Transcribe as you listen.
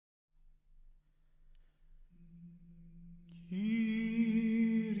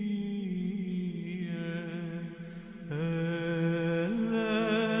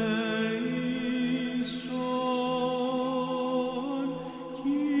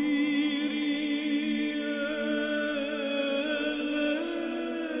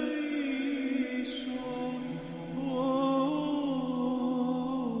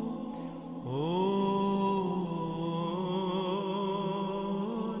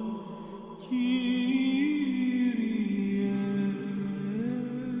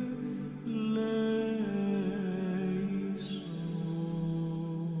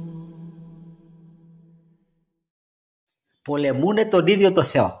πολεμούν τον ίδιο το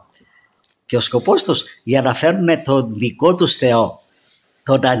Θεό. Και ο σκοπός τους για να φέρουν τον δικό τους Θεό,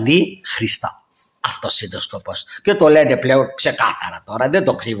 τον αντίχριστο. Αυτός είναι ο σκοπός. Και το λένε πλέον ξεκάθαρα τώρα, δεν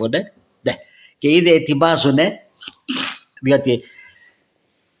το κρύβουνε. Ναι. Και ήδη ετοιμάζουνε, διότι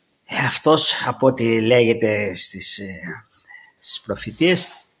αυτός, από ό,τι λέγεται στις προφητείες,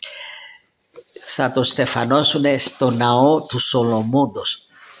 θα το στεφανώσουν στο ναό του Σολομόντος,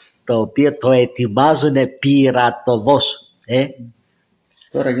 το οποίο το ετοιμάζουν πειρατοδός.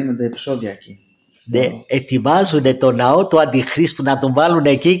 Τώρα γίνονται επεισόδια εκεί. Ναι, ετοιμάζουν το ναό του Αντιχρίστου να τον βάλουν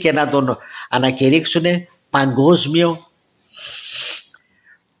εκεί και να τον ανακηρύξουν παγκόσμιο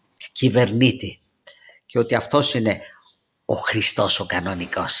κυβερνήτη. Και ότι αυτός είναι ο Χριστός ο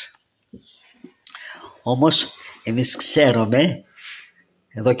κανονικός. Όμως εμείς ξέρουμε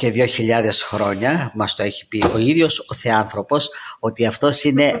εδώ και 2.000 χρόνια, μας το έχει πει ο ίδιος ο Θεάνθρωπος, ότι αυτός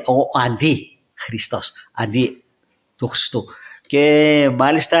είναι ο αντίχριστος, αντί του Χριστού. Και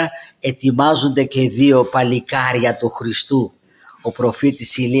μάλιστα ετοιμάζονται και δύο παλικάρια του Χριστού, ο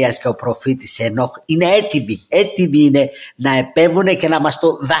προφήτης Ηλίας και ο προφήτης Ενόχ. Είναι έτοιμοι είναι να επέμβουν και να μας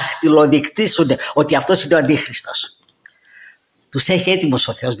το δαχτυλοδεικτήσουν ότι αυτός είναι ο αντίχριστος. Τους έχει έτοιμος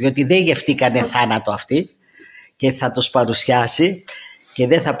ο Θεός, διότι δεν γευτήκανε θάνατο αυτοί, και θα τους παρουσιάσει, και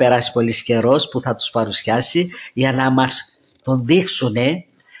δεν θα περάσει πολύς καιρός που θα τους παρουσιάσει για να μας τον δείξουν,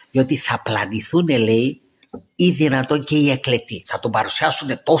 διότι θα πλανηθούν, λέει, ή δυνατόν και οι εκλεκτοί. Θα τον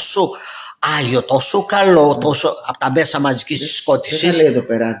παρουσιάσουν τόσο άγιο, τόσο καλό, τόσο από τα μέσα μαζικής σκότησης. Δεν θα λέει εδώ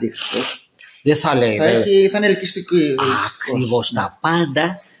πέρα αντίχριστος. Δεν θα λέει. Θα είναι ελκυστικό. Ακριβώς, τα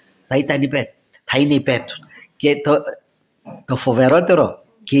πάντα θα είναι υπέρ του. Και το φοβερότερο,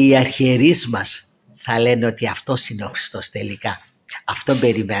 και οι αρχιερείς μας θα λένε ότι αυτός είναι ο Χριστός τελικά. Αυτό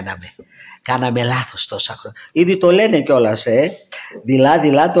περιμέναμε. Κάναμε λάθος τόσα χρόνια. Ήδη το λένε κιόλας,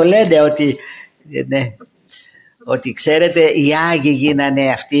 δειλά το λένε ότι, ναι, ότι ξέρετε, οι Άγιοι γίνανε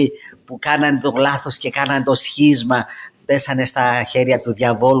αυτοί που κάνανε το λάθος και κάνανε το σχίσμα, πέσανε στα χέρια του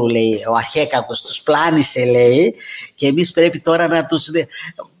διαβόλου, λέει, ο αρχέκακος τους πλάνησε, λέει, και εμείς πρέπει τώρα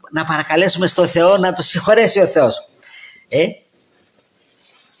να παρακαλέσουμε στον Θεό να τους συγχωρέσει ο Θεός.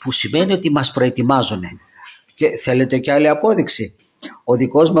 Που σημαίνει ότι μας προετοιμάζουν. Και θέλετε και άλλη απόδειξη? Ο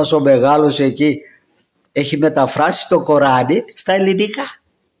δικός μας ο μεγάλος εκεί έχει μεταφράσει το Κοράνι στα ελληνικά.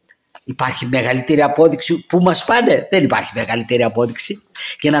 Υπάρχει μεγαλύτερη απόδειξη που μας πάνε? Δεν υπάρχει μεγαλύτερη απόδειξη.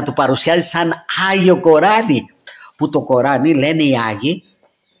 Και να το παρουσιάζει σαν Άγιο Κοράνι, που το Κοράνι, λένε οι Άγιοι,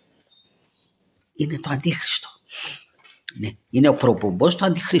 είναι το αντίχριστο. Ναι, είναι ο προπομπός του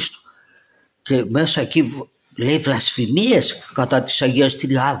αντιχρίστου. Και μέσα εκεί λέει βλασφημίες κατά της Αγίας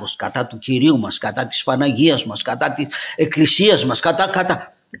Τριάδος, κατά του Κυρίου μας, κατά της Παναγίας μας, κατά της Εκκλησίας μας,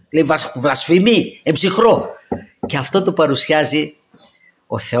 λέει βλασφημί, εμψυχρό. Και αυτό το παρουσιάζει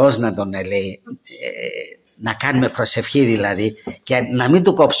ο Θεός, να τον λέει, να κάνουμε προσευχή δηλαδή, και να μην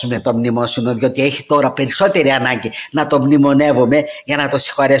του κόψουμε το μνημόσυνο, διότι έχει τώρα περισσότερη ανάγκη να το μνημονεύουμε για να το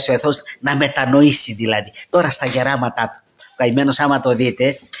συγχωρέσει ο Θεός, να μετανοήσει δηλαδή. Τώρα στα γεράματά του, ο καημένος, άμα το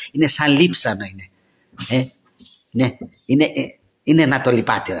δείτε, είναι σαν λείψανο είναι. Ναι, είναι να το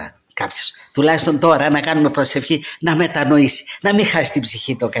λυπάται κάποιος. Τουλάχιστον τώρα να κάνουμε προσευχή να μετανοήσει, να μην χάσει την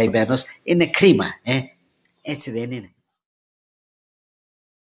ψυχή το καημένος. Είναι κρίμα, έτσι δεν είναι?